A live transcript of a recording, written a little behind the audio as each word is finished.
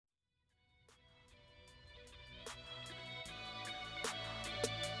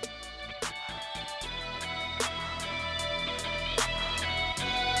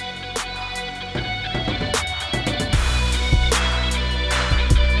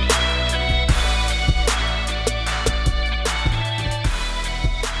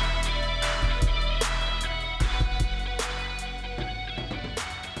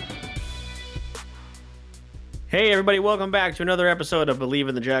Hey, everybody, welcome back to another episode of Believe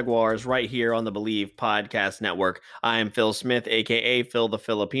in the Jaguars right here on the Believe Podcast Network. I am Phil Smith, aka Phil the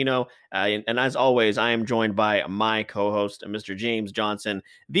Filipino. And as always, I am joined by my co host, Mr. James Johnson,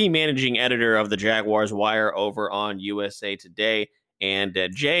 the managing editor of the Jaguars Wire over on USA Today. And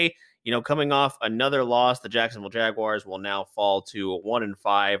Jay, coming off another loss, the Jacksonville Jaguars will now fall to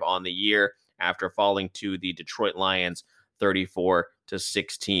 1-5 on the year after falling to the Detroit Lions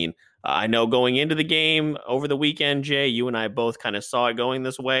 34-16. I know going into the game over the weekend, Jay, you and I both kind of saw it going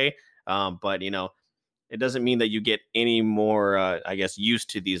this way. But it doesn't mean that you get any more, used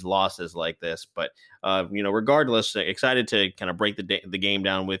to these losses like this. But, regardless, excited to kind of break the game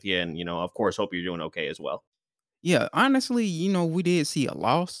down with you. And, of course, hope you're doing okay as well. Yeah, honestly, we did see a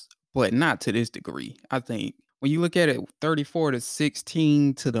loss, but not to this degree. I think when you look at it,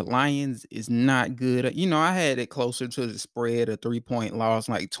 34-16 to the Lions is not good. I had it closer to the spread, a 3-point loss,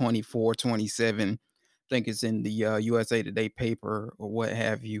 like 24-27. I think it's in the USA Today paper or what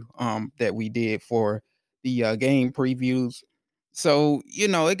have you, that we did for the game previews. So,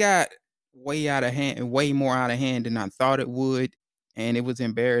 it got way out of hand, way more out of hand than I thought it would. And it was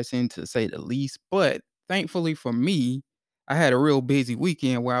embarrassing to say the least. But thankfully for me, I had a real busy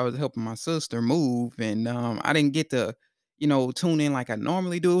weekend where I was helping my sister move, and I didn't get to, tune in like I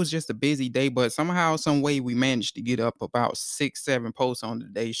normally do. It was just a busy day, but somehow, some way, we managed to get up about 6, 7 posts on the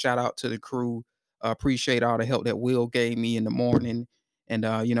day. Shout out to the crew. Appreciate all the help that Will gave me in the morning, and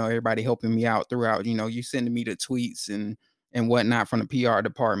everybody helping me out throughout. You sending me the tweets and whatnot from the PR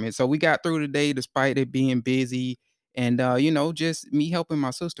department. So we got through the day despite it being busy. And just me helping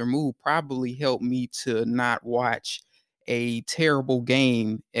my sister move probably helped me to not watch a terrible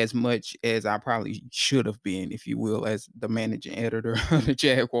game as much as I probably should have been, if you will, as the managing editor of the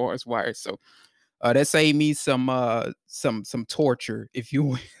Jaguars Wire. So that saved me some torture, if you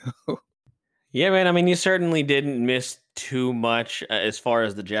will. Yeah, man. I mean, you certainly didn't miss too much as far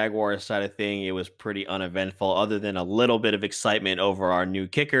as the Jaguars side of thing. It was pretty uneventful, other than a little bit of excitement over our new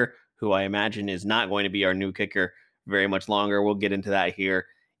kicker, who I imagine is not going to be our new kicker very much longer. We'll get into that here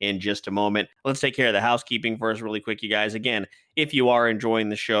in just a moment. Let's take care of the housekeeping first, really quick, you guys. Again, if you are enjoying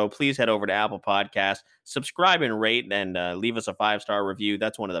the show, please head over to Apple Podcasts, subscribe and rate, and leave us a 5-star review.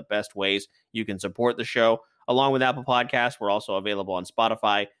 That's one of the best ways you can support the show. Along with Apple Podcasts, we're also available on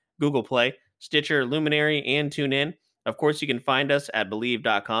Spotify, Google Play, Stitcher, Luminary, and TuneIn. Of course, you can find us at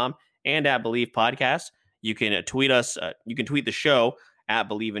Believe.com and at Believe Podcasts. You can tweet us. You can tweet the show at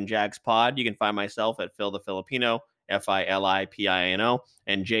Believe in Jags Pod. You can find myself at Phil the Filipino, Filipino,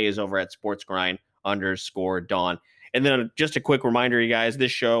 and Jay is over at SportsGrind_Dawn. And then just a quick reminder, you guys,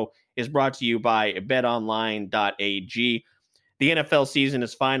 this show is brought to you by BetOnline.ag. The NFL season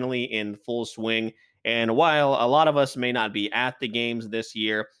is finally in full swing. And while a lot of us may not be at the games this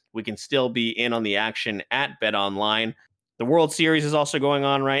year, we can still be in on the action at BetOnline. The World Series is also going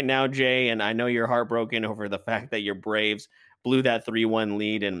on right now, Jay, and I know you're heartbroken over the fact that your Braves blew that 3-1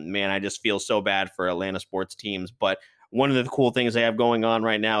 lead. And man, I just feel so bad for Atlanta sports teams. But one of the cool things they have going on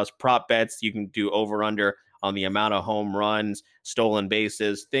right now is prop bets. You can do over under on the amount of home runs, stolen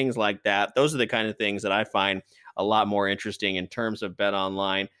bases, things like that. Those are the kind of things that I find a lot more interesting in terms of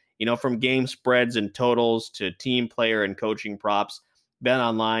BetOnline. From game spreads and totals to team player and coaching props,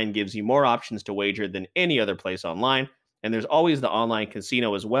 BetOnline gives you more options to wager than any other place online. And there's always the online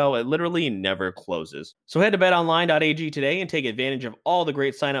casino as well. It literally never closes. So head to betonline.ag today and take advantage of all the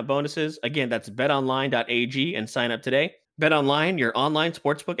great sign up bonuses. Again, that's betonline.ag and sign up today. BetOnline, your online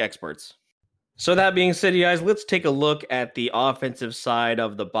sportsbook experts. So that being said, you guys, let's take a look at the offensive side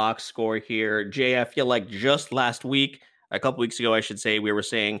of the box score here. Jay, I feel like just last week, a couple weeks ago, I should say, we were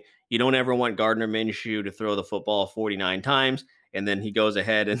saying you don't ever want Gardner Minshew to throw the football 49 times, and then he goes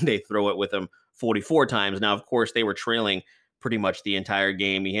ahead and they throw it with him 44 times. Now, of course, they were trailing pretty much the entire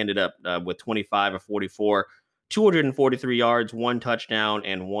game. He ended up with 25 of 44, 243 yards, 1 touchdown,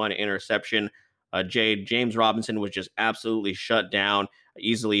 and 1 interception. James Robinson was just absolutely shut down.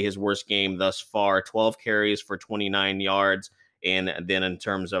 Easily his worst game thus far. 12 carries for 29 yards. And then in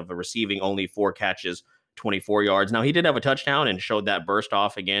terms of receiving, only 4 catches, 24 yards. Now, he did have a touchdown and showed that burst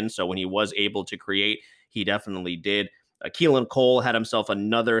off again. So when he was able to create, he definitely did. Keelan Cole had himself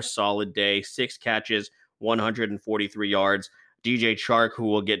another solid day. 6 catches, 143 yards. DJ Chark, who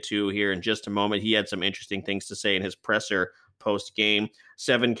we'll get to here in just a moment, he had some interesting things to say in his presser post game.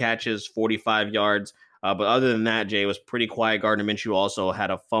 7 catches, 45 yards. But other than that, Jay, was pretty quiet. Gardner Minshew also had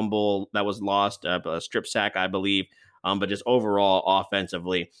a fumble that was lost, a strip sack, I believe. But just overall,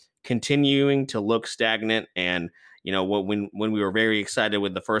 offensively, continuing to look stagnant. And, when we were very excited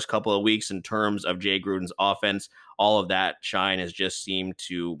with the first couple of weeks in terms of Jay Gruden's offense, all of that shine has just seemed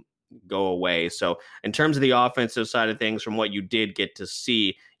to go away. So in terms of the offensive side of things, from what you did get to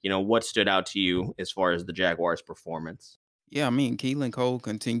see, what stood out to you as far as the Jaguars' performance? Yeah, I mean, Keelan Cole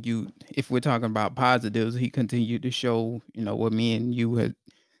continued, if we're talking about positives, he continued to show, what me and you had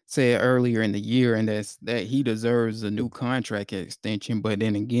said earlier in the year, and that's that he deserves a new contract extension. But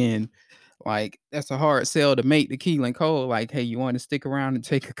then again, like that's a hard sell to make to Keelan Cole. Like, hey, you want to stick around and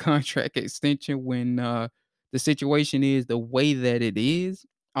take a contract extension when the situation is the way that it is,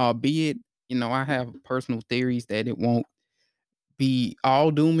 albeit, I have personal theories that it won't be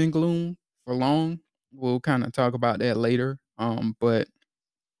all doom and gloom for long. We'll kind of talk about that later. But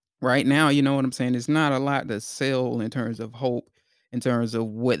right now, you know what I'm saying? It's not a lot to sell in terms of hope, in terms of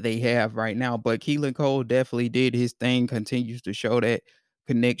what they have right now. But Keelan Cole definitely did his thing, continues to show that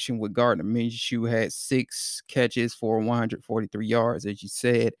connection with Gardner Minshew, had 6 catches for 143 yards, as you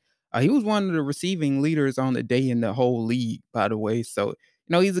said. He was one of the receiving leaders on the day in the whole league, by the way. So,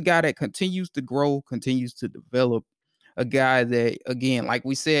 he's a guy that continues to grow, continues to develop, a guy that, again, like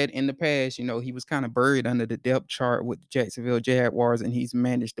we said in the past, he was kind of buried under the depth chart with the Jacksonville Jaguars, and he's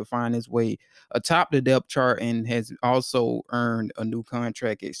managed to find his way atop the depth chart and has also earned a new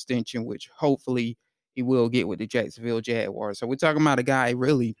contract extension, which hopefully he will get with the Jacksonville Jaguars. So we're talking about a guy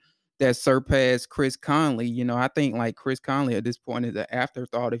really that surpassed Chris Conley. I think like Chris Conley at this point is an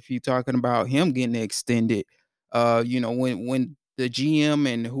afterthought if you're talking about him getting extended. When the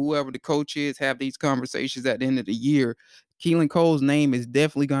GM and whoever the coach is have these conversations at the end of the year, Keelan Cole's name is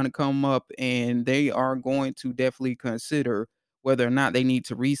definitely going to come up, and they are going to definitely consider whether or not they need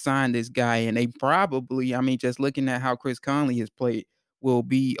to re-sign this guy. And they probably, I mean, just looking at how Chris Conley has played, will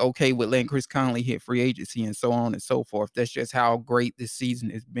be okay with letting Chris Conley hit free agency and so on and so forth. That's just how great this season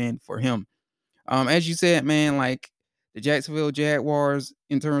has been for him. As you said, man, like the Jacksonville Jaguars,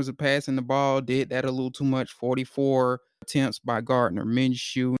 in terms of passing the ball, did that a little too much. 44 attempts by Gardner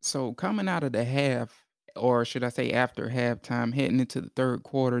Minshew. So coming out of the half, or should I say after halftime, heading into the third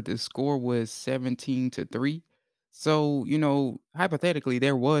quarter, the score was 17-3. So, hypothetically,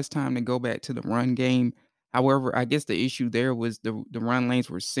 there was time to go back to the run game. However, I guess the issue there was the run lanes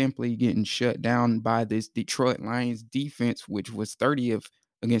were simply getting shut down by this Detroit Lions defense, which was 30th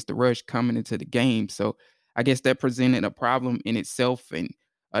against the rush coming into the game. So I guess that presented a problem in itself, and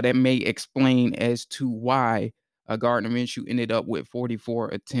that may explain as to why Gardner Minshew ended up with 44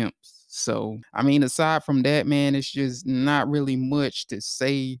 attempts. So, I mean, aside from that, man, it's just not really much to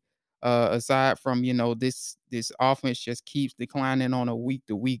say. Aside from this offense just keeps declining on a week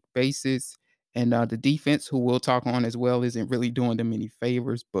to week basis, and the defense, who we'll talk on as well, isn't really doing them any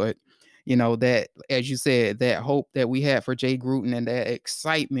favors. But that, as you said, that hope that we had for Jay Gruden and that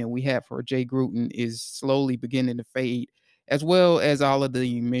excitement we had for Jay Gruden is slowly beginning to fade, as well as all of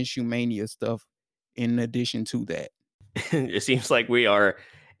the Minshew mania stuff in addition to that. It seems like we are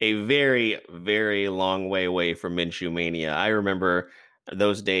a very, very long way away from Minshew mania. I remember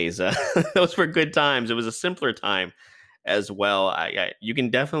those days. Those were good times. It was a simpler time as well. You can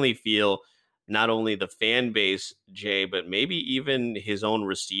definitely feel not only the fan base, Jay, but maybe even his own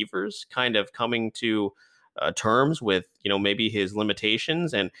receivers kind of coming to terms with, maybe his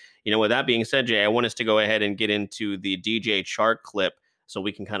limitations. And, with that being said, Jay, I want us to go ahead and get into the DJ Chark clip so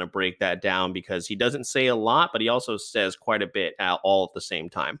we can kind of break that down, because he doesn't say a lot, but he also says quite a bit all at the same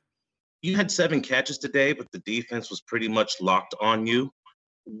time. You had 7 catches today, but the defense was pretty much locked on you.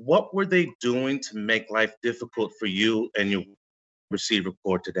 What were they doing to make life difficult for you and your receiver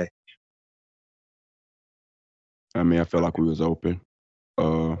corps today? I mean, I felt like we was open.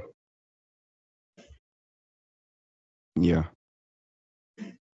 Yeah.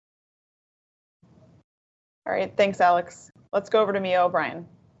 All right, thanks, Alex. Let's go over to Mia O'Brien.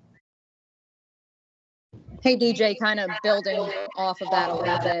 Hey, DJ, kind of building off of that a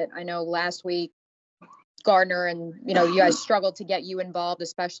little bit. I know last week, Gardner and, you guys struggled to get you involved,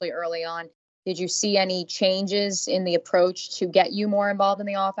 especially early on. Did you see any changes in the approach to get you more involved in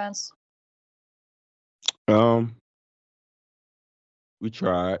the offense? We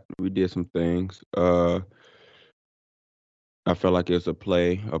tried. We did some things. I felt like it was a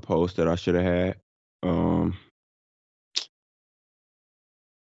post that I should have had.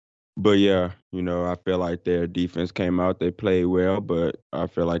 But yeah, I feel like their defense came out. They played well, but I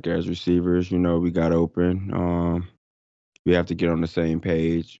feel like as receivers, we got open. We have to get on the same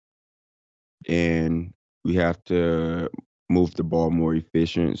page, and we have to move the ball more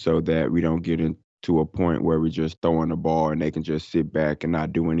efficient so that we don't get into a point where we're just throwing the ball and they can just sit back and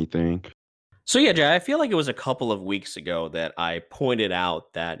not do anything. So yeah, Jay, I feel like it was a couple of weeks ago that I pointed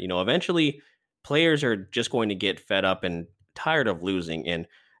out that, eventually players are just going to get fed up and tired of losing. And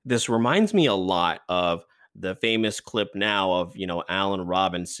this reminds me a lot of the famous clip now of, Allen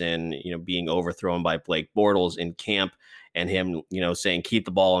Robinson, being overthrown by Blake Bortles in camp and him, saying, keep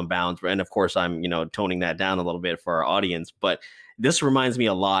the ball in bounds. And of course, I'm, toning that down a little bit for our audience, but this reminds me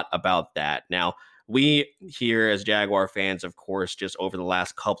a lot about that. Now, we here as Jaguar fans, of course, just over the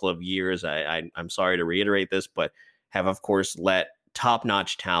last couple of years, I'm sorry to reiterate this, but have, of course, let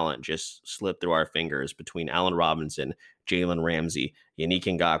top-notch talent just slip through our fingers between Allen Robinson, Jalen Ramsey, Yannick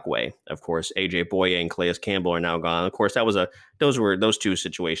Ngakoue. Of course, AJ Boye and Calais Campbell are now gone. Of course, those two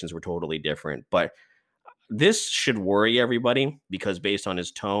situations were totally different. But this should worry everybody because based on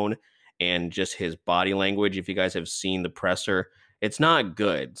his tone and just his body language, if you guys have seen the presser, it's not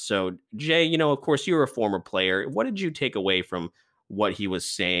good. So, Jay, of course, you were a former player. What did you take away from what he was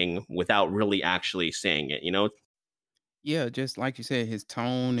saying without really actually saying it? Yeah, just like you said, his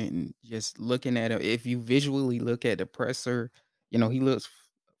tone and just looking at him. If you visually look at the presser, he looks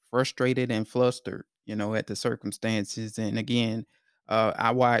frustrated and flustered, at the circumstances. And again,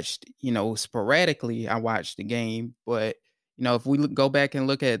 I watched, sporadically, I watched the game. But, if we go back and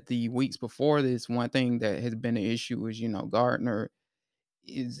look at the weeks before this, one thing that has been an issue is, Gardner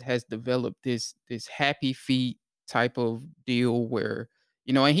has developed this happy feet type of deal where,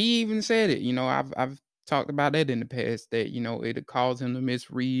 and he even said it, I've talked about that in the past that, it'll cause him to miss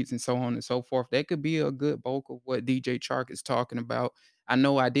reads and so on and so forth. That could be a good bulk of what DJ Chark is talking about. I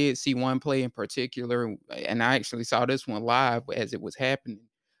know I did see one play in particular, and I actually saw this one live as it was happening.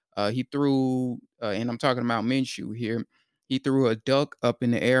 He threw, and I'm talking about Minshew here. He threw a duck up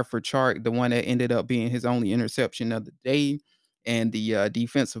in the air for Chark, the one that ended up being his only interception of the day. And the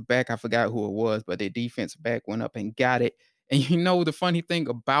defensive back, I forgot who it was, but the defensive back went up and got it. And the funny thing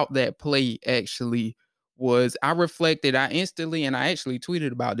about that play actually was I instantly, and I actually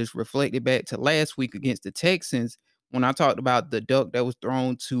tweeted about this, reflected back to last week against the Texans when I talked about the duck that was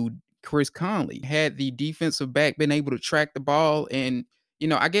thrown to Chris Conley. Had the defensive back been able to track the ball, and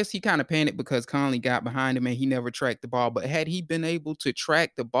I guess he kind of panicked because Conley got behind him and he never tracked the ball. But had he been able to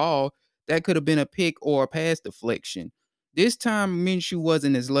track the ball, that could have been a pick or a pass deflection. This time, Minshew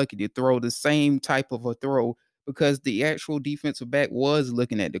wasn't as lucky to throw the same type of a throw because the actual defensive back was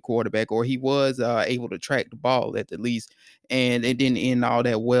looking at the quarterback, or he was able to track the ball at the least, and it didn't end all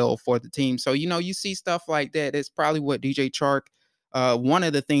that well for the team. So, you see stuff like that. That's probably what DJ Chark, one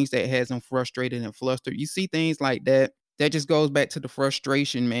of the things that has him frustrated and flustered. You see things like that. That just goes back to the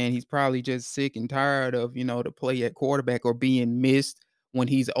frustration, man. He's probably just sick and tired of, the play at quarterback or being missed when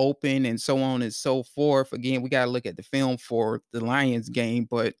he's open and so on and so forth. Again, we got to look at the film for the Lions game,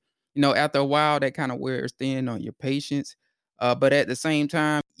 but after a while that kind of wears thin on your patience. But at the same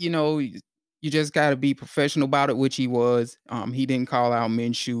time, you just got to be professional about it, which he was. He didn't call out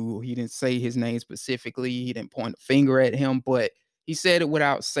Minshew. He didn't say his name specifically. He didn't point a finger at him, but he said it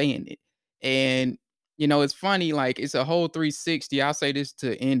without saying it. And it's funny, like it's a whole 360. I'll say this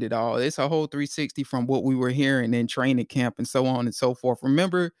to end it all. It's a whole 360 from what we were hearing in training camp and so on and so forth.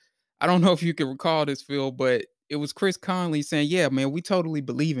 Remember, I don't know if you can recall this, Phil, but it was Chris Conley saying, yeah, man, we totally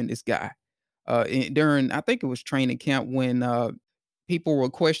believe in this guy. During, I think it was training camp when people were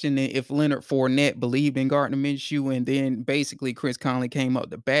questioning if Leonard Fournette believed in Gardner Minshew, and then basically Chris Conley came up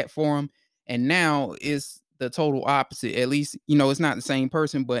to bat for him. And now it's the total opposite. At least, it's not the same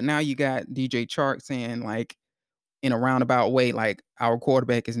person, but now you got DJ Chark saying, like, in a roundabout way, like, our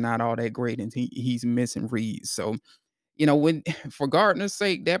quarterback is not all that great and he's missing reads. So, when for Gardner's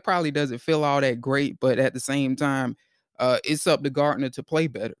sake, that probably doesn't feel all that great, but at the same time, it's up to Gardner to play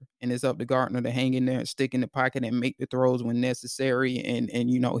better, and it's up to Gardner to hang in there and stick in the pocket and make the throws when necessary, and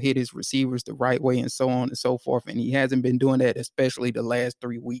hit his receivers the right way and so on and so forth. And he hasn't been doing that, especially the last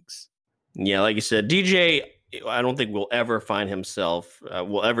 3 weeks. Yeah, like you said, DJ, I don't think we'll ever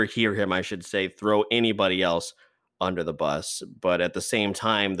we'll ever hear him, I should say, throw anybody else under the bus. But at the same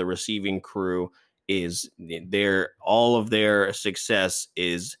time, the receiving crew all of their success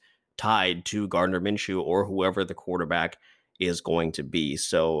is tied to Gardner Minshew or whoever the quarterback is going to be.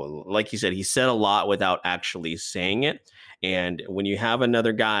 So, like you said, he said a lot without actually saying it. And when you have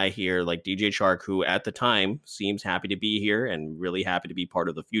another guy here like DJ Chark, who at the time seems happy to be here and really happy to be part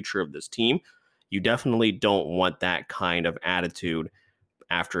of the future of this team, you definitely don't want that kind of attitude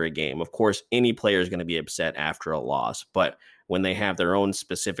after a game. Of course, any player is going to be upset after a loss, but when they have their own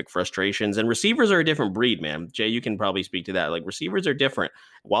specific frustrations, and receivers are a different breed, man. Jay, you can probably speak to that. Like, receivers are different.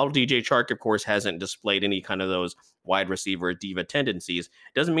 While DJ Chark, of course, hasn't displayed any kind of those wide receiver diva tendencies,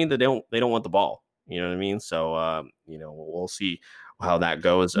 doesn't mean that they don't want the ball. You know what I mean? So, we'll see how that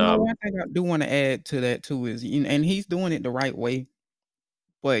goes. One thing I do want to add to that too is, and he's doing it the right way.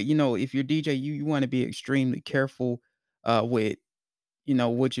 But if you're DJ, you want to be extremely careful with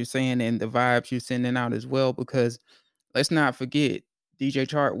what you're saying and the vibes you're sending out as well, because let's not forget, DJ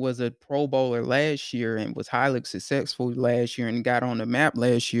Chark was a Pro Bowler last year and was highly successful last year and got on the map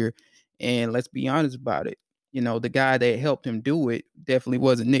last year. And let's be honest about it. The guy that helped him do it definitely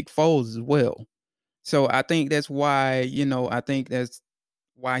wasn't Nick Foles as well. So I think that's why, I think that's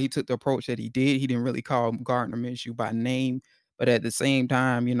why he took the approach that he did. He didn't really call Gardner Minshew by name, but at the same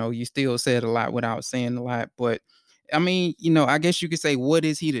time, you still said a lot without saying a lot. But I mean, I guess you could say, what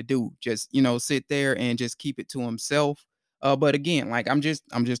is he to do? Just, sit there and just keep it to himself. But again, like I'm just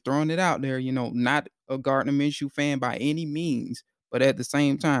throwing it out there, not a Gardner Minshew fan by any means, but at the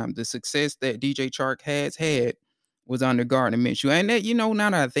same time, the success that DJ Chark has had was under Gardner Minshew. And that, now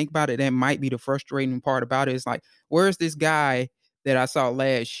that I think about it, that might be the frustrating part about it. It's like, where's this guy that I saw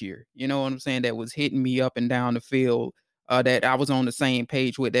last year? You know what I'm saying? That was hitting me up and down the field, that I was on the same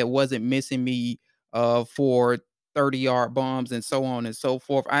page with, that wasn't missing me for 30-yard bombs and so on and so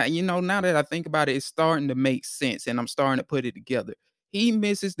forth. Now that I think about it, it's starting to make sense and I'm starting to put it together. He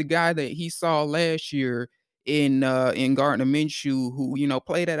misses the guy that he saw last year in Gardner Minshew, who,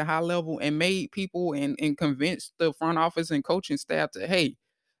 played at a high level and made people and convinced the front office and coaching staff to, hey,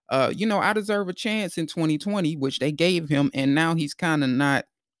 I deserve a chance in 2020, which they gave him. And now he's kind of not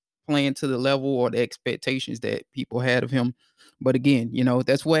playing to the level or the expectations that people had of him. But again,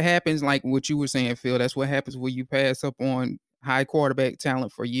 that's what happens, like what you were saying, Phil. That's what happens when you pass up on high quarterback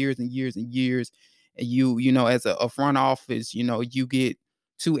talent for years and years and years. And as a front office, you get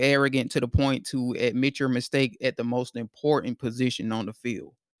too arrogant to the point to admit your mistake at the most important position on the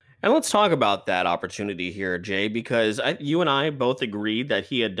field. And let's talk about that opportunity here, Jay, because you and I both agreed that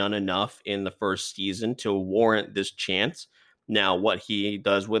he had done enough in the first season to warrant this chance. Now, what he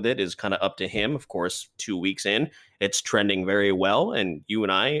does with it is kind of up to him. Of course, 2 weeks in, it's trending very well. And you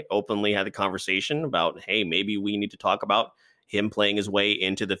and I openly had a conversation about, hey, maybe we need to talk about him playing his way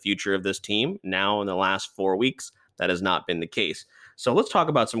into the future of this team. Now, in the last 4 weeks, that has not been the case. So let's talk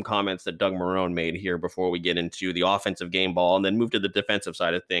about some comments that Doug Marrone made here before we get into the offensive game ball and then move to the defensive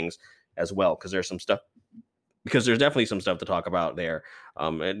side of things as well, because there's definitely some stuff to talk about there.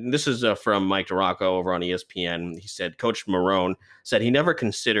 And this is from Mike DiRocco over on ESPN. He said, Coach Marrone said he never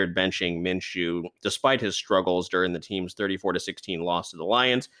considered benching Minshew despite his struggles during the team's 34-16 loss to the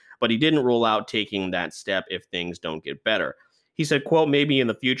Lions, but he didn't rule out taking that step if things don't get better. He said, quote, maybe in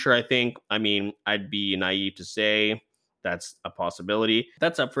the future, I think. I mean, I'd be naive to say that's a possibility.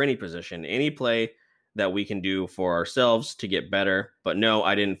 That's up for any position, any play that we can do for ourselves to get better. But no,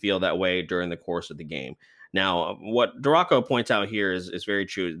 I didn't feel that way during the course of the game. Now, what DiRocco points out here is very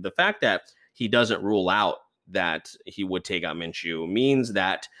true. The fact that he doesn't rule out that he would take out Minshew means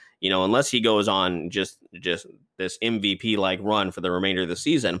that, unless he goes on just this MVP-like run for the remainder of the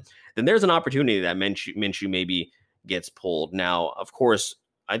season, then there's an opportunity that Minshew maybe gets pulled. Now, of course,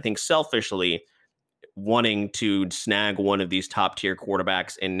 I think selfishly, wanting to snag one of these top tier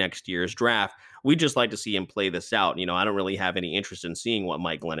quarterbacks in next year's draft, we just like to see him play this out. I don't really have any interest in seeing what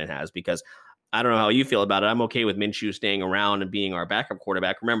Mike Glennon has, because I don't know how you feel about it. I'm okay with Minshew staying around and being our backup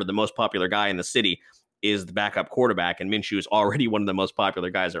quarterback. Remember, the most popular guy in the city is the backup quarterback, and Minshew is already one of the most popular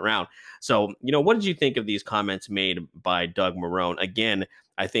guys around. So, what did you think of these comments made by Doug Marrone? Again,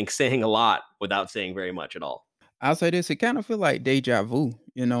 I think saying a lot without saying very much at all. I'll say this, it kind of feel like deja vu,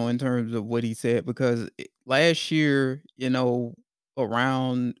 in terms of what he said, because last year, not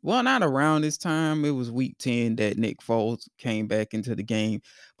around this time, it was week 10 that Nick Foles came back into the game.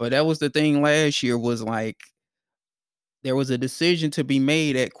 But that was the thing last year, was like, there was a decision to be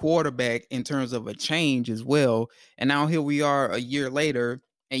made at quarterback in terms of a change as well. And now here we are a year later,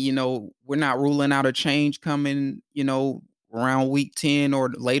 and, we're not ruling out a change coming, around week 10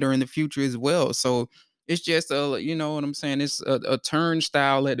 or later in the future as well. So it's just you know what I'm saying? It's a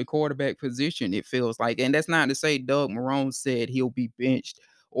turnstile at the quarterback position, it feels like. And that's not to say Doug Marrone said he'll be benched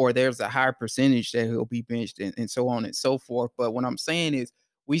or there's a high percentage that he'll be benched and so on and so forth. But what I'm saying is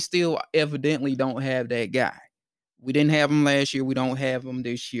we still evidently don't have that guy. We didn't have him last year. We don't have him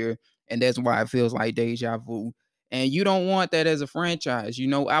this year. And that's why it feels like deja vu. And you don't want that as a franchise.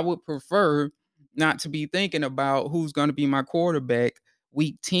 I would prefer not to be thinking about who's going to be my quarterback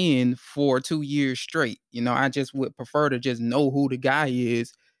week 10 for 2 years straight. I just would prefer to just know who the guy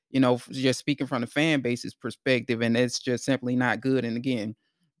is, just speaking from the fan base's perspective. And that's just simply not good. And again,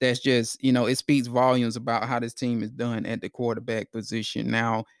 that's just, it speaks volumes about how this team is done at the quarterback position.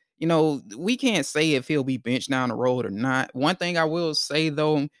 Now, we can't say if he'll be benched down the road or not. One thing I will say,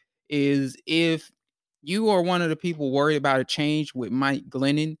 though, is if you are one of the people worried about a change with Mike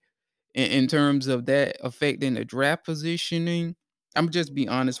Glennon in terms of that affecting the draft positioning, I'm just be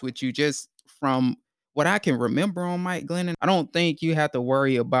honest with you, just from what I can remember on Mike Glennon, I don't think you have to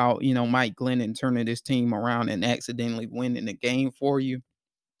worry about, Mike Glennon turning this team around and accidentally winning the game for you.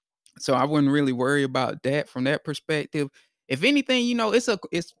 So I wouldn't really worry about that from that perspective. If anything,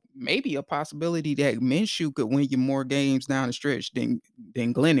 it's maybe a possibility that Minshew could win you more games down the stretch than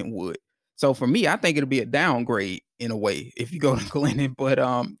Glennon would. So for me, I think it'll be a downgrade in a way if you go to Glennon. But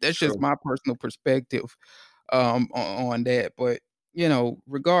that's just my personal perspective on that. But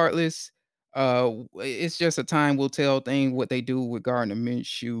regardless, it's just a time will tell thing what they do with Gardner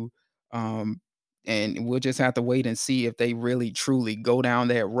Minshew. And we'll just have to wait and see if they really truly go down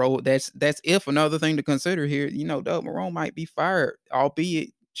that road. That's if another thing to consider here. Doug Marrone might be fired,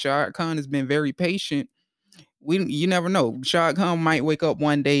 albeit Shad Khan has been very patient. You never know. Shad Khan might wake up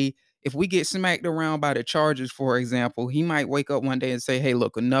one day. If we get smacked around by the Chargers, for example, he might wake up one day and say, "Hey,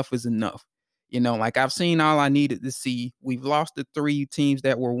 look, enough is enough." Like I've seen all I needed to see. We've lost to 3 teams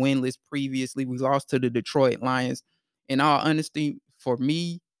that were winless previously. We lost to the Detroit Lions. In all honesty, for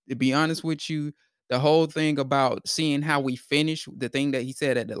me, to be honest with you, the whole thing about seeing how we finish, the thing that he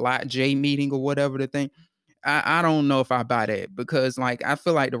said at the Lot J meeting or whatever the thing, I don't know if I buy that because I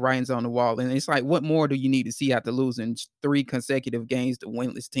feel like the writing's on the wall. And it's like, what more do you need to see after losing 3 consecutive games to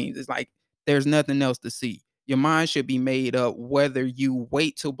winless teams? It's like there's nothing else to see. Your mind should be made up whether you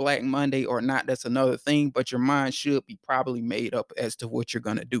wait till Black Monday or not. That's another thing, but your mind should be probably made up as to what you're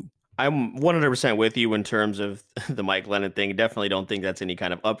going to do. I'm 100% with you in terms of the Mike Glennon thing. Definitely don't think that's any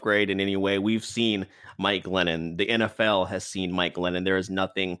kind of upgrade in any way. We've seen Mike Glennon. The NFL has seen Mike Glennon. There is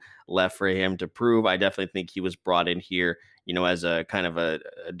nothing left for him to prove. I definitely think he was brought in here, as a kind of a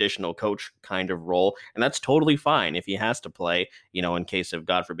additional coach kind of role. And that's totally fine. If he has to play, in case of,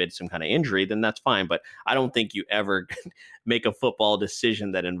 God forbid, some kind of injury, then that's fine. But I don't think you ever make a football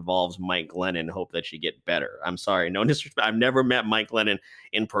decision that involves Mike Glennon and hope that you get better. I'm sorry. No disrespect. I've never met Mike Glennon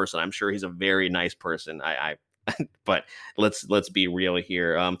in person. I'm sure he's a very nice person. But let's be real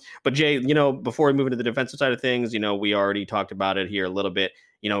here. But Jay, before we move into the defensive side of things, we already talked about it here a little bit.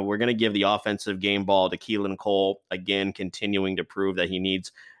 We're going to give the offensive game ball to Keelan Cole, again, continuing to prove that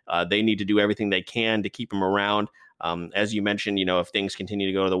they need to do everything they can to keep him around. As you mentioned, if things continue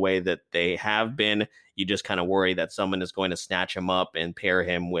to go the way that they have been, you just kind of worry that someone is going to snatch him up and pair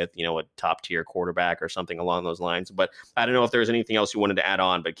him with, a top tier quarterback or something along those lines. But I don't know if there's anything else you wanted to add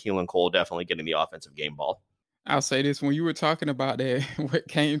on, but Keelan Cole definitely getting the offensive game ball. I'll say this, when you were talking about that, what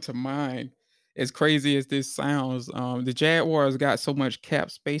came to mind, as crazy as this sounds, the Jaguars got so much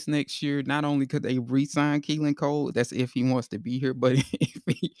cap space next year. Not only could they re-sign Keelan Cole, that's if he wants to be here, but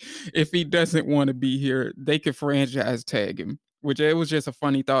if he doesn't want to be here, they could franchise tag him. Which it was just a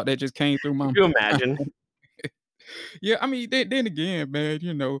funny thought that just came through my mind. Could you imagine? Yeah, I mean, then again, man,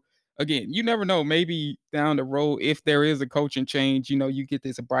 again, you never know. Maybe down the road, if there is a coaching change, you get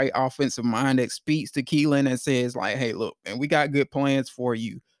this bright offensive mind that speaks to Keelan and says, like, "Hey, look, man, we got good plans for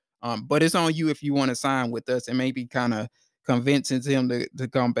you. But it's on you if you want to sign with us," and maybe kind of convinces him to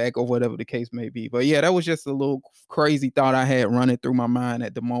come back or whatever the case may be. But yeah, that was just a little crazy thought I had running through my mind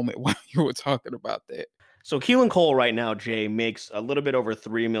at the moment while you were talking about that. So Keelan Cole right now, Jay, makes a little bit over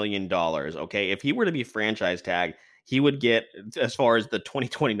 $3 million. Okay. If he were to be franchise tagged, he would get, as far as the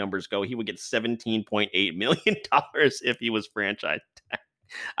 2020 numbers go, he would get $17.8 million if he was franchise tagged.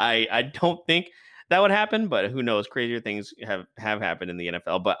 I don't think that would happen, but who knows? Crazier things have happened in the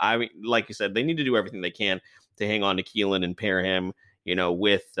NFL. But like you said, they need to do everything they can to hang on to Keelan and pair him,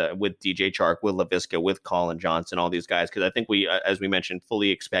 with DJ Chark, with Laviska, with Colin Johnson, all these guys. Because I think we, as we mentioned,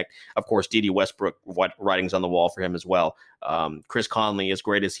 fully expect, of course, Dede Westbrook, what writing's on the wall for him as well. Chris Conley, as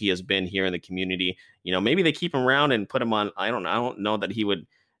great as he has been here in the community, maybe they keep him around and put him on. I don't know that he would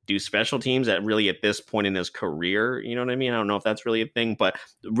do special teams at this point in his career. You know what I mean? I don't know if that's really a thing, but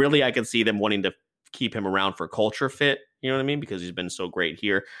really I could see them wanting to keep him around for culture fit. You know what I mean? Because he's been so great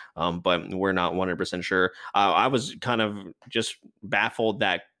here. But we're not 100% sure. I was kind of just baffled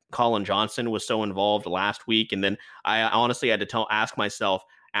that Colin Johnson was so involved last week. And then I honestly had to ask myself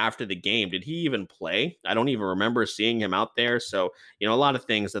after the game, did he even play? I don't even remember seeing him out there. So, a lot of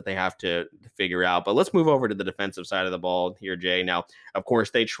things that they have to figure out. But let's move over to the defensive side of the ball here, Jay. Now, of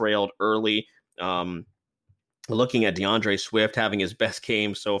course, they trailed early. Looking at DeAndre Swift having his best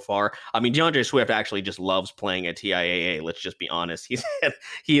game so far. I mean, DeAndre Swift actually just loves playing at TIAA. Let's just be honest.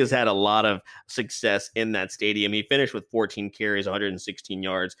 He has had a lot of success in that stadium. He finished with 14 carries, 116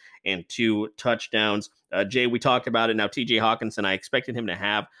 yards, and 2 touchdowns. Jay, we talked about it. Now, TJ Hawkinson, I expected him to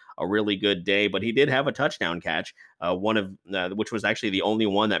have a really good day, but he did have a touchdown catch, which was actually the only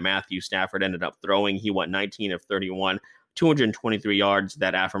one that Matthew Stafford ended up throwing. He went 19 of 31 223 yards,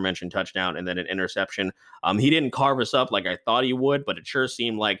 that aforementioned touchdown, and then an interception. He didn't carve us up like I thought he would, but it sure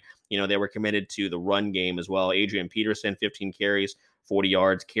seemed like, they were committed to the run game as well. Adrian Peterson, 15 carries, 40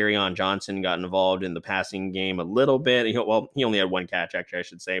 yards. Kerryon Johnson got involved in the passing game a little bit. He only had one catch, actually, I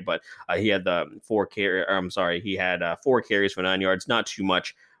should say, but he had four carries for 9 yards. Not too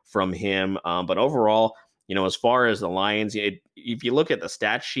much from him. But overall, as far as the Lions, if you look at the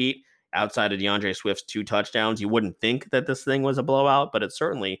stat sheet, outside of DeAndre Swift's 2 touchdowns, you wouldn't think that this thing was a blowout, but it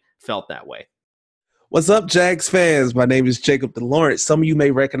certainly felt that way. What's up, Jags fans? My name is Jacob DeLawrence. Some of you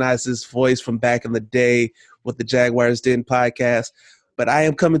may recognize this voice from back in the day with the Jaguars Den podcast, but I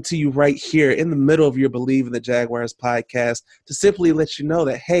am coming to you right here in the middle of your Believe in the Jaguars podcast to simply let you know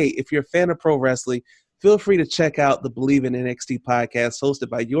that, hey, if you're a fan of pro wrestling, feel free to check out the Believe in NXT podcast hosted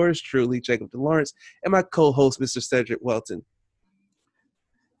by yours truly, Jacob DeLawrence, and my co-host, Mr. Cedric Welton.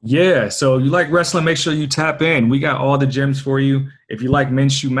 Yeah, so you like wrestling, make sure you tap in. We got all the gems for you. If you like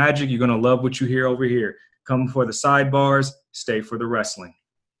Minshew Magic, you're going to love what you hear over here. Come for the sidebars, stay for the wrestling.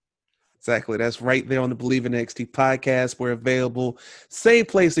 Exactly. That's right there on the Believe in NXT podcast. We're available. Same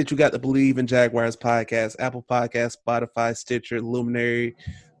place that you got the Believe in Jaguars podcast, Apple Podcasts, Spotify, Stitcher, Luminary,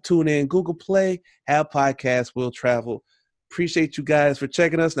 TuneIn, Google Play. Have podcasts will travel. Appreciate you guys for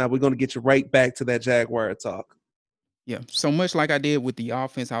checking us. Now we're going to get you right back to that Jaguar talk. Yeah, so much like I did with the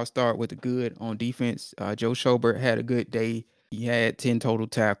offense, I'll start with the good on defense. Joe Schobert had a good day. He had 10 total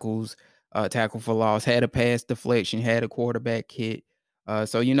tackles, tackle for loss, had a pass deflection, had a quarterback hit.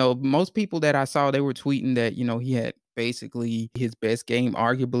 So, most people that I saw, they were tweeting that, he had basically his best game,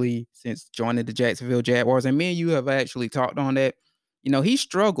 arguably, since joining the Jacksonville Jaguars. And me and you have actually talked on that. He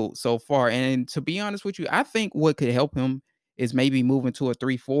struggled so far. And to be honest with you, I think what could help him is maybe moving to a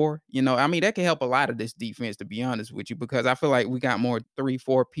 3-4. That can help a lot of this defense, to be honest with you, because I feel like we got more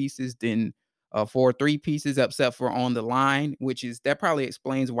 3-4 pieces than 4-3 pieces, except for on the line, that probably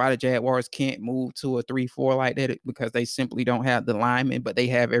explains why the Jaguars can't move to a 3-4 like that, because they simply don't have the linemen, but they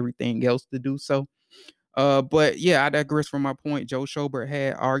have everything else to do so. But yeah, I digress from my point. Joe Schobert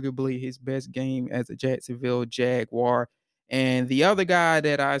had arguably his best game as a Jacksonville Jaguar. And the other guy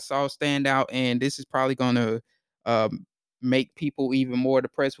that I saw stand out, and this is probably going to make people even more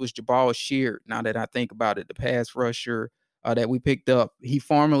depressed, was Jabal Sheard. Now that I think about it, the pass rusher that we picked up, he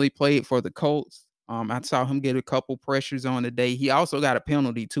formerly played for the Colts. I saw him get a couple pressures on the day. He also got a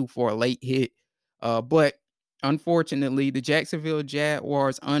penalty too for a late hit. But unfortunately, the Jacksonville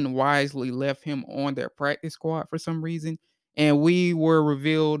Jaguars unwisely left him on their practice squad for some reason. And we were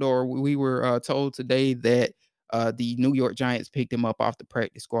told today that the New York Giants picked him up off the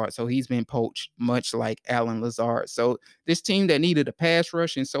practice squad. So he's been poached, much like Allen Lazard. So this team that needed a pass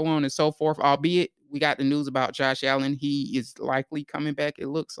rush and so on and so forth, albeit we got the news about Josh Allen, he is likely coming back, it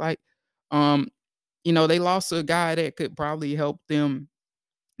looks like. They lost a guy that could probably help them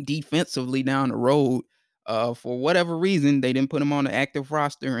defensively down the road. For whatever reason, they didn't put him on the active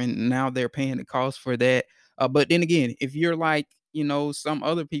roster, and now they're paying the cost for that. But then again, if you're like, some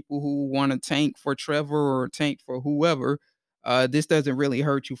other people who want to tank for Trevor or tank for whoever, this doesn't really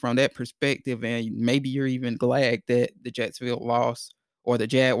hurt you from that perspective. And maybe you're even glad that the Jacksonville lost, or the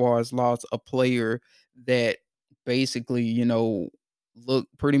Jaguars lost, a player that basically,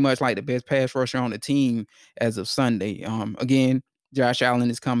 looked pretty much like the best pass rusher on the team as of Sunday. Again, Josh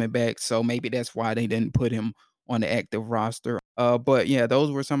Allen is coming back, so maybe that's why they didn't put him on the active roster. But yeah,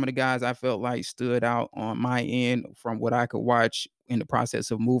 those were some of the guys I felt like stood out on my end from what I could watch in the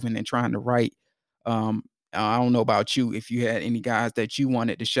process of moving and trying to write. I don't know about you, if you had any guys that you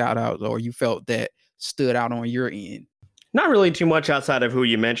wanted to shout out or you felt that stood out on your end. Not really too much outside of who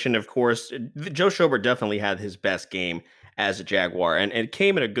you mentioned. Of course, Joe Schobert definitely had his best game as a Jaguar, and it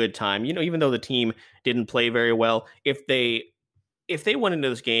came at a good time. Even though the team didn't play very well, if they went into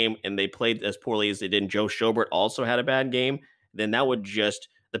this game and they played as poorly as they did, and Joe Schobert also had a bad game, then that would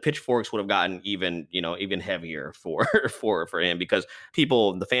the pitchforks would have gotten even heavier for him, because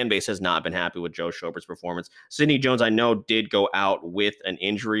the fan base has not been happy with Joe Schobert's performance. Sidney Jones, I know, did go out with an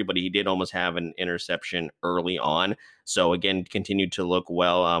injury, but he did almost have an interception early on. So again, continued to look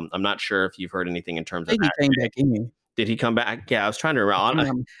well. I'm not sure if you've heard anything in terms of that. He came back in. Did he come back? Yeah, I was trying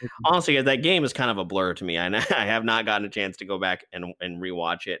to honestly, that game is kind of a blur to me. I have not gotten a chance to go back and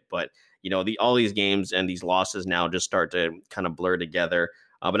rewatch it, but all these games and these losses now just start to kind of blur together.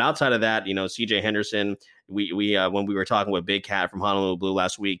 But outside of that, CJ Henderson, we when we were talking with Big Cat from Honolulu Blue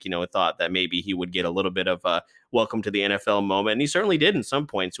last week, thought that maybe he would get a little bit of a welcome to the NFL moment. And he certainly did in some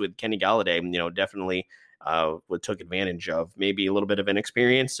points with Kenny Galladay, definitely took advantage of maybe a little bit of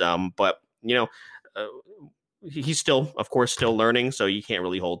inexperience. But he's still, of course, still learning, so you can't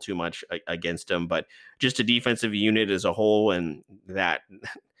really hold too much against him. But just a defensive unit as a whole, and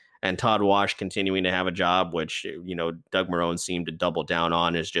Todd Wash continuing to have a job, which Doug Marrone seemed to double down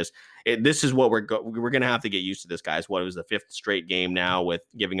on, is just this is what we're going to have to get used to. This, guys. What, it was the 5th straight game now with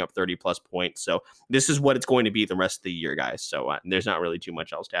giving up 30+ points. So this is what it's going to be the rest of the year, guys. So there's not really too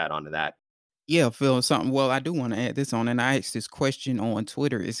much else to add on to that. Yeah, Phil, something. Well, I do want to add this on, and I asked this question on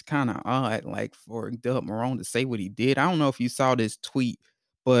Twitter. It's kind of odd, like for Doug Marrone to say what he did. I don't know if you saw this tweet,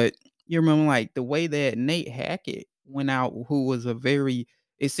 but you remember like the way that Nate Hackett went out, who was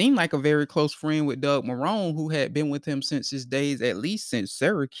it seemed like a very close friend with Doug Marrone, who had been with him since his days, at least since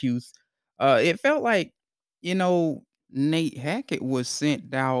Syracuse. It felt like, Nate Hackett was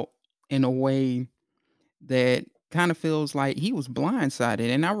sent out in a way that kind of feels like he was blindsided.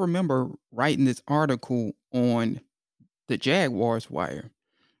 And I remember writing this article on the Jaguars Wire.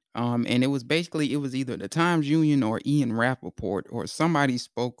 And it was either the Times Union or Ian Rappaport or somebody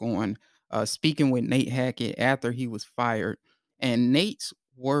spoke on speaking with Nate Hackett after he was fired. And Nate's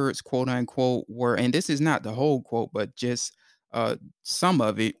words, quote unquote, were, and this is not the whole quote, but just some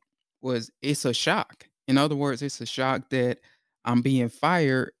of it was, it's a shock. In other words, it's a shock that I'm being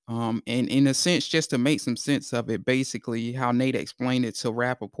fired. And in a sense, just to make some sense of it, basically how Nate explained it to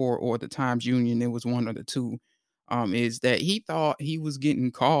Rappaport or the Times Union, it was one of the two, is that he thought he was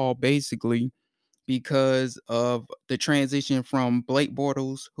getting called basically because of the transition from Blake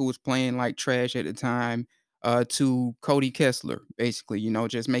Bortles, who was playing like trash at the time, to Cody Kessler, basically,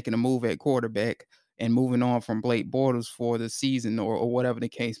 just making a move at quarterback and moving on from Blake Bortles for the season or whatever the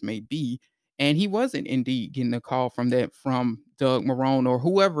case may be. And he wasn't indeed getting a call from Doug Marrone or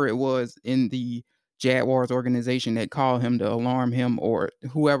whoever it was in the Jaguars organization that called him to alarm him, or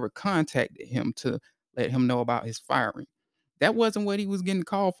whoever contacted him to let him know about his firing. That wasn't what he was getting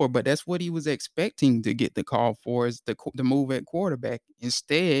called for, but that's what he was expecting to get the call for, is the move at quarterback.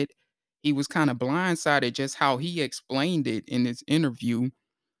 Instead, he was kind of blindsided just how he explained it in his interview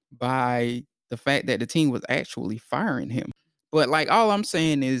by the fact that the team was actually firing him. But like, all I'm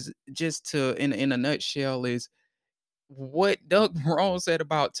saying is, just in a nutshell, is what Doug Marrone said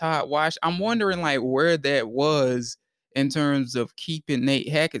about Todd Wash. I'm wondering like where that was in terms of keeping Nate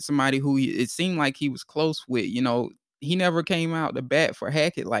Hackett, somebody who it seemed like he was close with. He never came out to bat for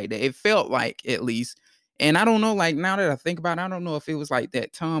Hackett like that. It felt like, at least. And I don't know, like now that I think about it, I don't know if it was like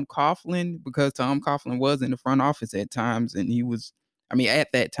that Tom Coughlin, because Tom Coughlin was in the front office at times, and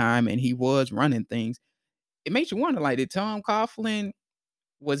at that time, and he was running things. It makes you wonder, like, did Tom Coughlin,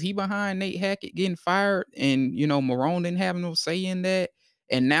 was he behind Nate Hackett getting fired, and Marrone didn't have no say in that?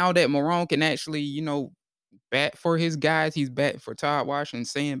 And now that Marrone can actually bat for his guys, he's batting for Todd Washington,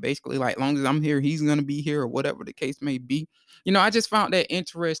 saying basically like, long as I'm here, he's gonna be here, or whatever the case may be. I just found that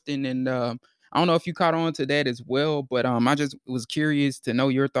interesting, and I don't know if you caught on to that as well, but I just was curious to know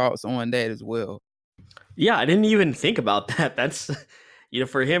your thoughts on that as well. Yeah, I didn't even think about that. That's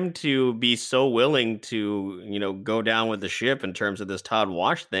for him to be so willing to, go down with the ship in terms of this Todd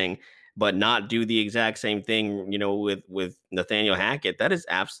Wash thing, but not do the exact same thing, with Nathaniel Hackett. That's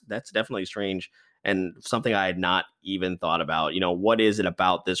definitely strange, and something I had not even thought about. What is it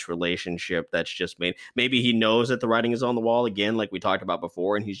about this relationship that's just maybe he knows that the writing is on the wall again, like we talked about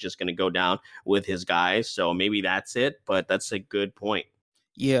before, and he's just going to go down with his guys. So maybe that's it, but that's a good point.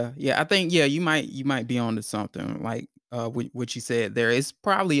 Yeah, I think you might be onto something, like what you said there. It's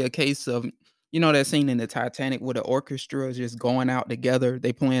probably a case of that scene in the Titanic where the orchestra is just going out together.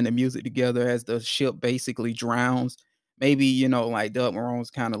 They playing the music together as the ship basically drowns. Maybe like Doug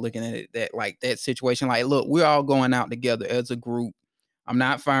Marrone's kind of looking at it that situation. Like, look, we're all going out together as a group. I'm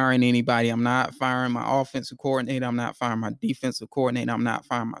not firing anybody. I'm not firing my offensive coordinator. I'm not firing my defensive coordinator. I'm not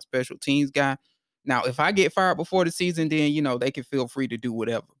firing my special teams guy. Now, if I get fired before the season, then, they can feel free to do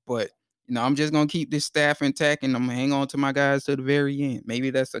whatever. But, I'm just going to keep this staff intact, and I'm going to hang on to my guys to the very end.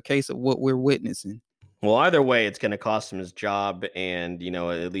 Maybe that's a case of what we're witnessing. Well, either way, it's going to cost him his job. And,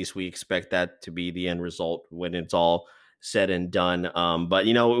 at least we expect that to be the end result when it's all said and done. But,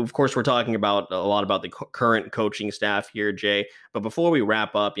 of course, we're talking about a lot about the current coaching staff here, Jay. But before we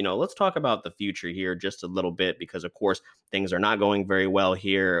wrap up, let's talk about the future here just a little bit, because, of course, things are not going very well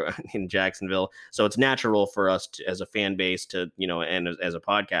here in Jacksonville. So it's natural for us as a fan base to, and as a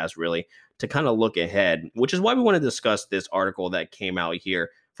podcast, really, to kind of look ahead, which is why we want to discuss this article that came out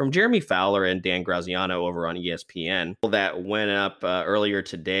here from Jeremy Fowler and Dan Graziano over on ESPN that went up earlier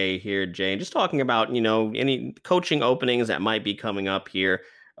today here, Jay, and just talking about, any coaching openings that might be coming up here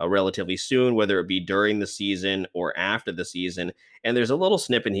relatively soon, whether it be during the season or after the season. And there's a little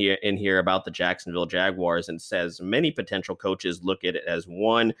snippet in here about the Jacksonville Jaguars, and says many potential coaches look at it as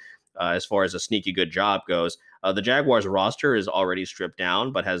one, as far as a sneaky good job goes. The Jaguars roster is already stripped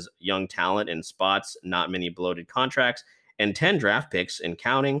down, but has young talent in spots, not many bloated contracts, and 10 draft picks and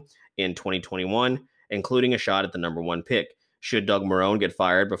counting in 2021, including a shot at the number 1 pick. Should Doug Marrone get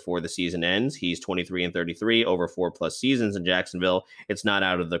fired before the season ends, he's 23-33 over 4+ seasons in Jacksonville. It's not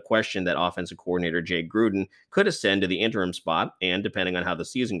out of the question that offensive coordinator Jay Gruden could ascend to the interim spot and, depending on how the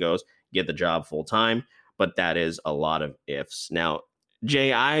season goes, get the job full time. But that is a lot of ifs. Now,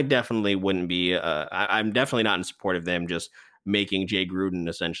 Jay, I definitely wouldn't be, I'm definitely not in support of them just making Jay Gruden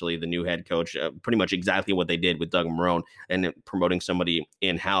essentially the new head coach, pretty much exactly what they did with Doug Marrone and promoting somebody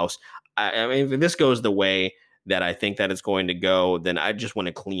in-house. I mean, if this goes the way that I think that it's going to go, then I just want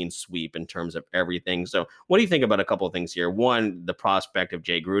a clean sweep in terms of everything. So what do you think about a couple of things here? One, the prospect of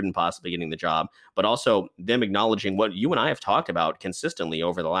Jay Gruden possibly getting the job, but also them acknowledging what you and I have talked about consistently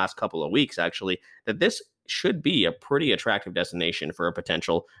over the last couple of weeks, actually, that this should be a pretty attractive destination for a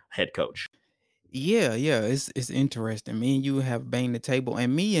potential head coach. Yeah, it's interesting. Me and you have banged the table,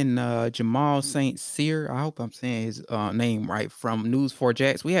 and me and Jamal St. Cyr, I hope I'm saying his name right, from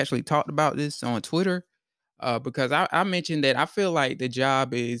News4Jax. We actually talked about this on Twitter because I mentioned that I feel like the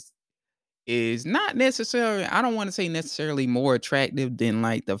job is not necessarily, I don't want to say necessarily more attractive than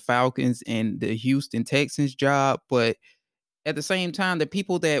like the Falcons and the Houston Texans job, but at the same time, the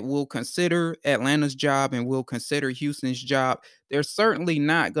people that will consider Atlanta's job and will consider Houston's job, they're certainly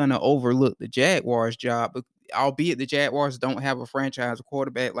not going to overlook the Jaguars' job, albeit the Jaguars don't have a franchise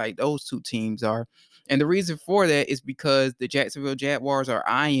quarterback like those two teams are. And the reason for that is because the Jacksonville Jaguars are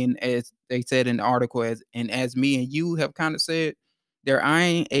eyeing, as they said in the article, as me and you have kind of said, they're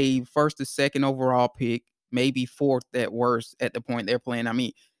eyeing a first or second overall pick, maybe fourth at worst at the point they're playing. I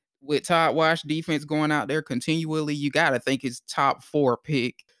mean, with Todd Wash defense going out there continually, you got to think it's top 4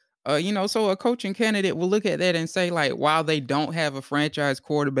 pick. So a coaching candidate will look at that and say, like, while they don't have a franchise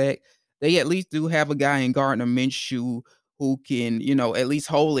quarterback, they at least do have a guy in Gardner Minshew who can, at least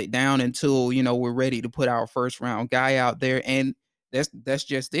hold it down until, we're ready to put our first round guy out there. And that's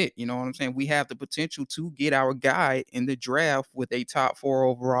just it. You know what I'm saying? We have the potential to get our guy in the draft with a top 4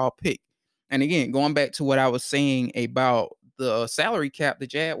 overall pick. And again, going back to what I was saying about the salary cap, the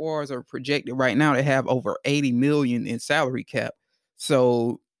Jaguars are projected right now to have over $80 million in salary cap.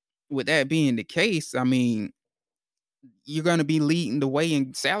 So with that being the case, I mean, you're going to be leading the way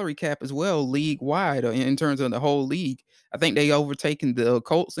in salary cap as well, league wide, in terms of the whole league. I think they overtaken the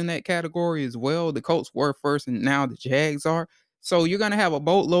Colts in that category as well. The Colts were first and now the Jags are. So you're going to have a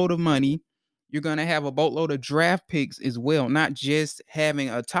boatload of money. You're going to have a boatload of draft picks as well, not just having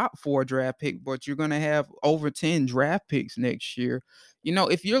a top 4 draft pick, but you're going to have over 10 draft picks next year.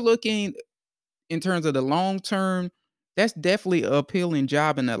 If you're looking in terms of the long term, that's definitely an appealing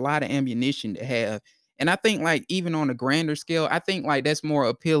job and a lot of ammunition to have. And I think, like, even on a grander scale, I think like that's more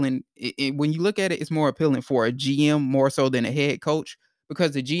appealing. When you look at it, it's more appealing for a GM more so than a head coach,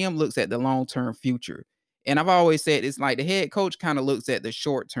 because the GM looks at the long-term future. And I've always said it's like the head coach kind of looks at the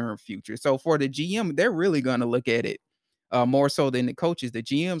short-term future. So for the GM, they're really going to look at it more so than the coaches. The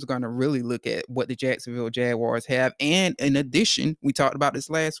GM's going to really look at what the Jacksonville Jaguars have. And in addition, we talked about this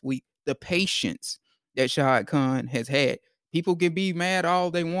last week, the patience that Shad Khan has had. People can be mad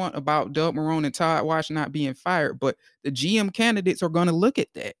all they want about Doug Marrone and Todd Wash not being fired, but the GM candidates are going to look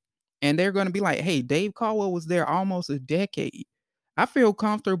at that. And they're going to be like, hey, Dave Caldwell was there almost a decade. I feel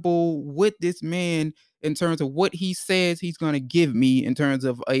comfortable with this man in terms of what he says he's going to give me in terms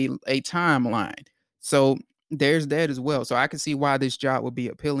of a timeline. So there's that as well. So I can see why this job would be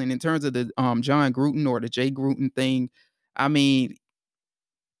appealing. In terms of the John Gruden or the Jay Gruden thing, I mean,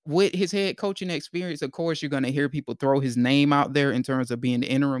 with his head coaching experience, of course, you're going to hear people throw his name out there in terms of being the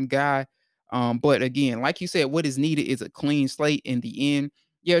interim guy. But again, like you said, what is needed is a clean slate in the end.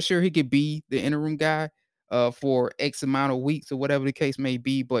 Yeah, sure, he could be the interim guy for X amount of weeks or whatever the case may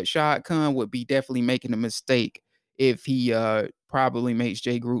be. But Shad Khan would be definitely making a mistake if he probably makes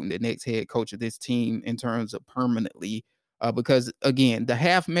Jay Gruden the next head coach of this team in terms of permanently. Because, again, the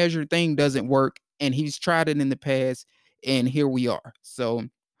half measure thing doesn't work, and he's tried it in the past, and here we are. So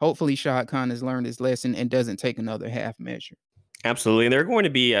hopefully Shad Khan has learned his lesson and doesn't take another half measure. Absolutely. And there are going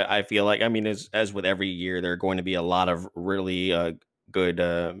to be, I feel like, I mean, as with every year, there are going to be a lot of really good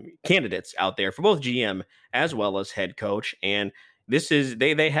candidates out there for both GM as well as head coach. And this is,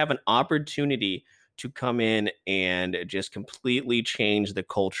 they have an opportunity to come in and just completely change the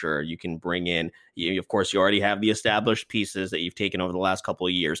culture. You can bring in, of course, you already have the established pieces that you've taken over the last couple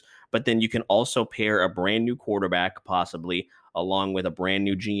of years, but then you can also pair a brand new quarterback, possibly, along with a brand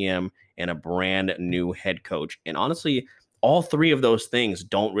new GM and a brand new head coach. And honestly, all three of those things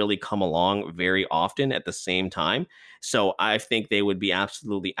don't really come along very often at the same time. So I think they would be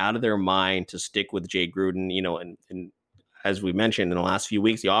absolutely out of their mind to stick with Jay Gruden, and as we mentioned in the last few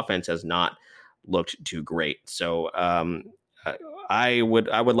weeks, the offense has not looked too great. So I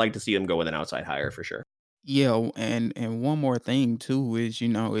would like to see them go with an outside hire for sure. Yeah, and one more thing too is,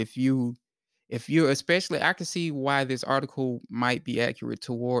 if you especially, I can see why this article might be accurate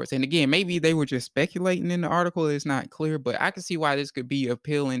towards, and again, maybe they were just speculating in the article, it's not clear, but I can see why this could be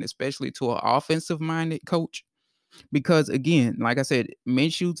appealing, especially to an offensive minded coach. Because again, like I said,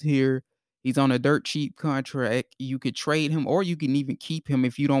 Minshew's here. He's on a dirt cheap contract. You could trade him, or you can even keep him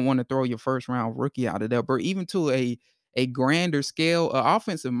if you don't want to throw your first round rookie out of there. But even to a grander scale, an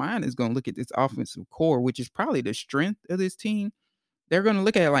offensive mind is going to look at this offensive core, which is probably the strength of this team. They're going to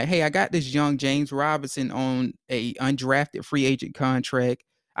look at it like, hey, I got this young James Robinson on a undrafted free agent contract.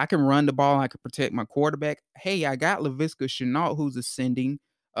 I can run the ball. I can protect my quarterback. Hey, I got Laviska Shenault, who's ascending.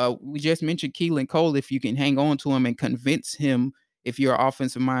 We just mentioned Keelan Cole. If you can hang on to him and convince him, if you're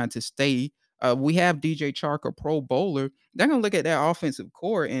offensive mind, to stay. We have DJ Chark, a Pro Bowler. They're going to look at that offensive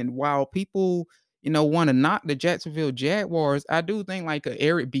core. And while people, want to knock the Jacksonville Jaguars, I do think like a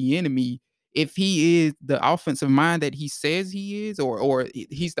Eric Bieniemy, if he is the offensive mind that he says he is, or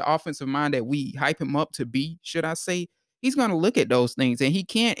he's the offensive mind that we hype him up to be, should I say, he's going to look at those things, and he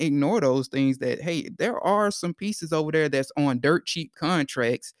can't ignore those things that, hey, there are some pieces over there that's on dirt cheap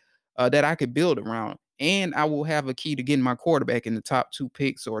contracts that I could build around. And I will have a key to getting my quarterback in the top 2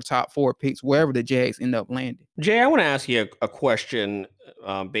 picks or top 4 picks, wherever the Jags end up landing. Jay, I want to ask you a question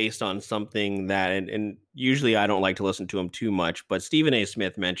based on something that, and usually I don't like to listen to him too much, but Stephen A.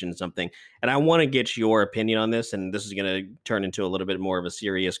 Smith mentioned something, and I want to get your opinion on this, and this is going to turn into a little bit more of a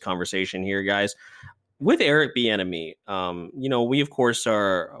serious conversation here, guys. With Eric Bieniemy, we of course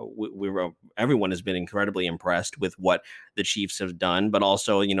everyone has been incredibly impressed with what the Chiefs have done, but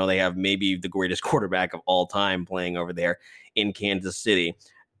also, they have maybe the greatest quarterback of all time playing over there in Kansas City.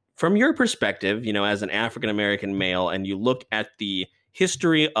 From your perspective, as an African-American male, and you look at the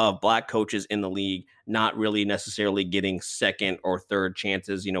history of black coaches in the league, not really necessarily getting second or third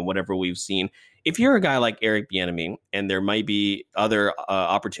chances, whatever we've seen. If you're a guy like Eric Bieniemy, and there might be other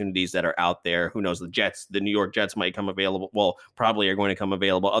opportunities that are out there, who knows, the New York Jets might come available. Well, probably are going to come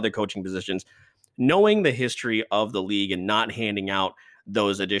available, other coaching positions. Knowing the history of the league and not handing out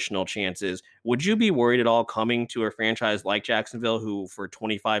those additional chances, would you be worried at all coming to a franchise like Jacksonville, who for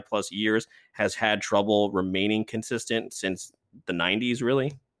 25 plus years has had trouble remaining consistent since the 90s,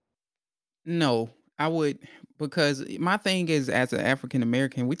 really? No, I would, because my thing is, as an African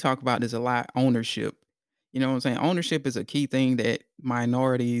American, we talk about this a lot, ownership. You know what I'm saying? Ownership is a key thing that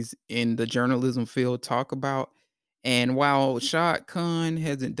minorities in the journalism field talk about. And while Shad Khan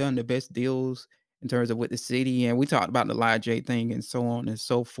hasn't done the best deals in terms of with the city, and we talked about the Elijah J thing and so on and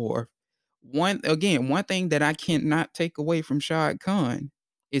so forth. One thing that I cannot take away from Shad Khan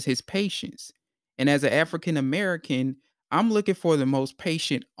is his patience. And as an African American, I'm looking for the most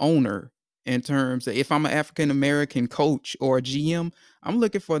patient owner. In terms of, if I'm an African American coach or a GM, I'm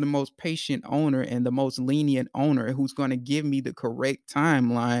looking for the most patient owner and the most lenient owner who's going to give me the correct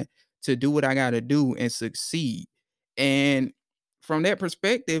timeline to do what I got to do and succeed. And from that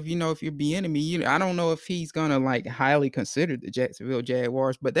perspective, if you're Bieniemy, I don't know if he's going to like highly consider the Jacksonville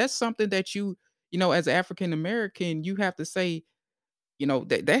Jaguars, but that's something that as African American, you have to say,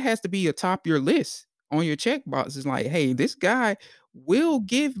 that has to be atop your list on your checkbox. It's like, hey, this guy will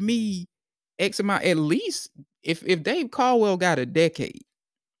give me X amount, at least. If Dave Caldwell got a decade,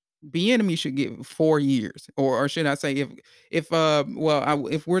 Bieniemy should get 4 years, or should I say, if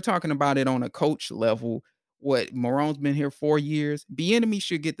we're talking about it on a coach level, what Marone's been here 4 years, Bieniemy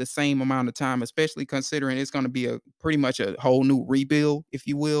should get the same amount of time, especially considering it's going to be a pretty much a whole new rebuild, if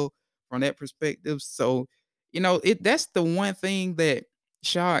you will, from that perspective. So, that's the one thing that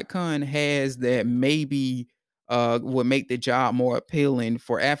Shad Khan has that maybe would make the job more appealing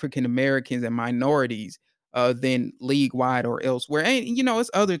for African Americans and minorities than league wide or elsewhere. And it's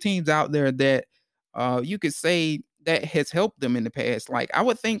other teams out there that you could say that has helped them in the past. Like, I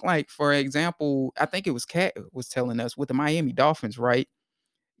would think, like, for example, I think it was Kat was telling us with the Miami Dolphins, right?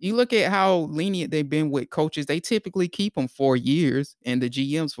 You look at how lenient they've been with coaches. They typically keep them 4 years, and the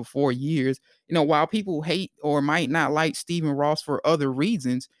GMs for 4 years. While people hate or might not like Stephen Ross for other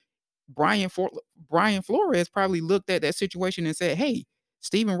reasons, Brian Flores probably looked at that situation and said, hey,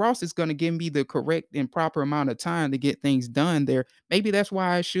 Stephen Ross is going to give me the correct and proper amount of time to get things done there. Maybe that's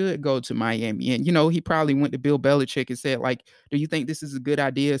why I should go to Miami. And, he probably went to Bill Belichick and said, like, do you think this is a good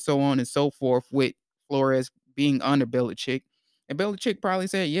idea? So on and so forth, with Flores being under Belichick. And Belichick probably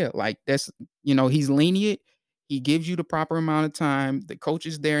said, yeah, like, that's, he's lenient. He gives you the proper amount of time. The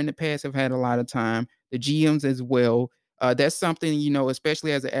coaches there in the past have had a lot of time. The GMs as well. That's something,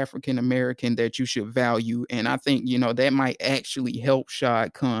 especially as an African American, that you should value. And I think, that might actually help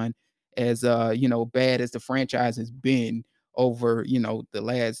Shad Khan as, bad as the franchise has been over, the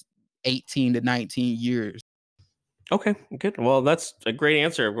last 18 to 19 years. Okay, good. Well, that's a great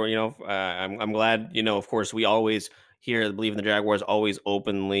answer. I'm glad, of course, we always here at Believe in the Jaguars always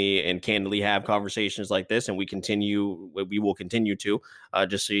openly and candidly have conversations like this, and we will continue to,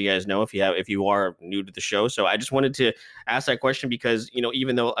 just so you guys know, if you are new to the show. So I just wanted to ask that question because,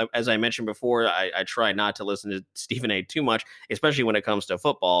 even though, as I mentioned before, I try not to listen to Stephen A too much, especially when it comes to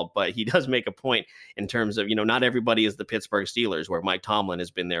football, but he does make a point in terms of, not everybody is the Pittsburgh Steelers, where Mike Tomlin has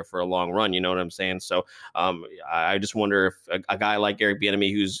been there for a long run. You know what I'm saying? So I just wonder if a guy like Eric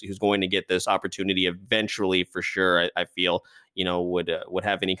Bieniemy, who's going to get this opportunity eventually for sure, I feel, would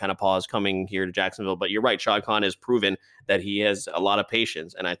have any kind of pause coming here to Jacksonville. But you're right, Shad Khan has proven that he has a lot of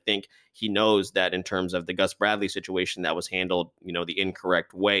patience. And I think he knows that in terms of the Gus Bradley situation, that was handled, the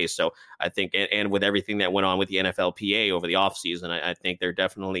incorrect way. So I think, and with everything that went on with the NFLPA over the offseason, I think they're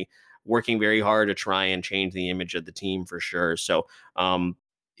definitely working very hard to try and change the image of the team for sure. So,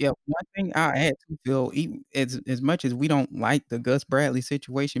 yeah, one thing I add to Phil, as much as we don't like the Gus Bradley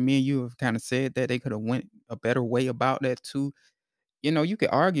situation, me and you have kind of said that they could have went a better way about that too. You could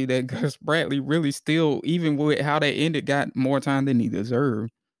argue that Gus Bradley really still, even with how that ended, got more time than he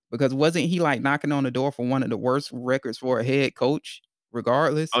deserved. Because wasn't he like knocking on the door for one of the worst records for a head coach,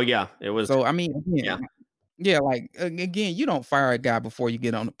 regardless? Oh yeah, it was. So I mean, yeah, like again, you don't fire a guy before you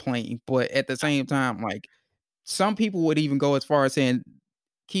get on the plane. But at the same time, like some people would even go as far as saying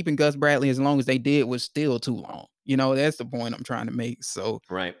keeping Gus Bradley as long as they did was still too long. That's the point I'm trying to make. So,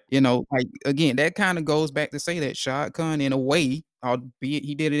 right. Like again, that kind of goes back to say that Shad Khan, in a way, albeit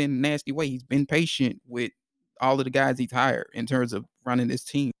he did it in a nasty way, he's been patient with all of the guys he's hired in terms of running this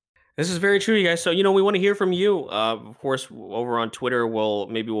team. This is very true, you guys. So, we want to hear from you. Of course, over on Twitter, we'll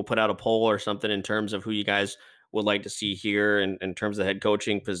put out a poll or something in terms of who you guys would like to see here in terms of the head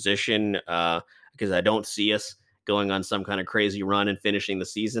coaching position, because I don't see us going on some kind of crazy run and finishing the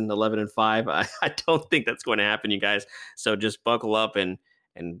season 11-5. I don't think that's going to happen, you guys. So just buckle up and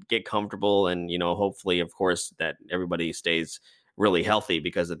get comfortable. And, hopefully, of course, that everybody stays really healthy,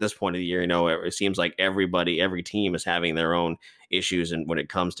 because at this point of the year, it seems like every team is having their own issues and when it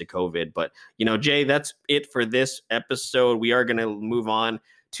comes to COVID. But, Jay, that's it for this episode. We are going to move on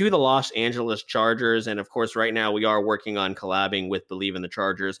to the Los Angeles Chargers. And of course, right now we are working on collabing with Believe in the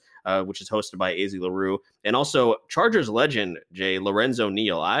Chargers, which is hosted by Azy LaRue. And also Chargers legend, Jay, Lorenzo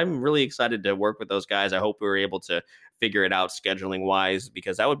Neal. I'm really excited to work with those guys. I hope we were able to figure it out scheduling wise,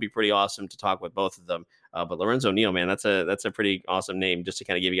 because that would be pretty awesome to talk with both of them. But Lorenzo Neal, man, that's a pretty awesome name, just to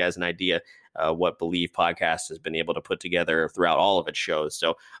kind of give you guys an idea what Believe Podcast has been able to put together throughout all of its shows.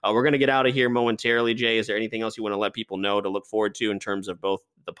 So we're going to get out of here momentarily. Jay, is there anything else you want to let people know to look forward to in terms of both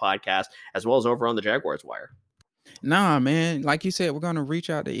the podcast as well as over on the Jaguars Wire? Nah, man. Like you said, we're going to reach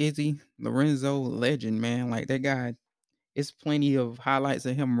out to Izzy, Lorenzo legend, man. Like that guy, it's plenty of highlights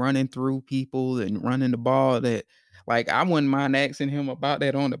of him running through people and running the ball that, like, I wouldn't mind asking him about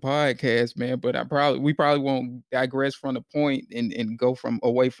that on the podcast, man. But we probably won't digress from the point and go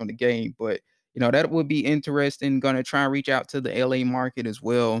away from the game. But that would be interesting. Going to try and reach out to the LA market as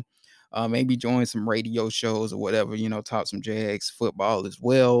well. Maybe join some radio shows or whatever. Talk some Jags football as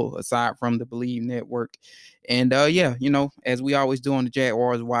well, aside from the Believe Network. And as we always do on the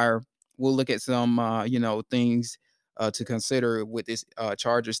Jaguars Wire, we'll look at some things to consider with this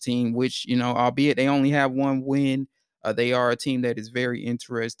Chargers team, which, albeit they only have one win, they are a team that is very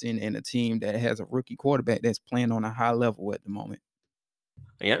interesting and a team that has a rookie quarterback that's playing on a high level at the moment.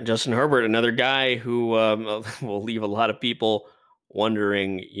 Yeah, Justin Herbert, another guy who will leave a lot of people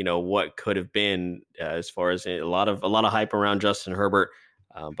wondering, what could have been as far as a lot of hype around Justin Herbert.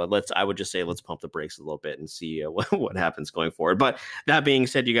 But I would just say, let's pump the brakes a little bit and see what happens going forward. But that being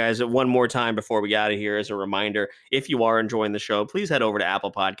said, you guys, one more time before we get out of here, as a reminder, if you are enjoying the show, please head over to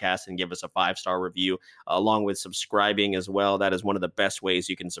Apple Podcasts and give us a 5-star review, along with subscribing as well. That is one of the best ways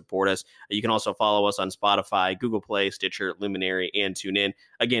you can support us. You can also follow us on Spotify, Google Play, Stitcher, Luminary, and TuneIn.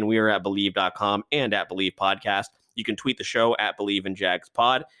 Again, we are at Believe.com and at Believe Podcast. You can tweet the show at Believe in Jags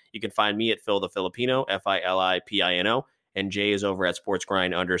Pod. You can find me at Phil the Filipino, Filipino. And Jay is over at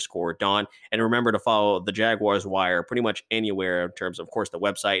sportsgrind_Dawn. And remember to follow the Jaguars Wire pretty much anywhere in terms of course, the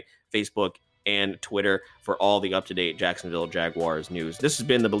website, Facebook, and Twitter for all the up-to-date Jacksonville Jaguars news. This has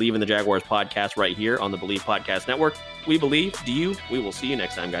been the Believe in the Jaguars podcast right here on the Believe Podcast Network. We believe. Do you? We will see you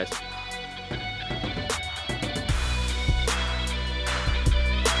next time, guys.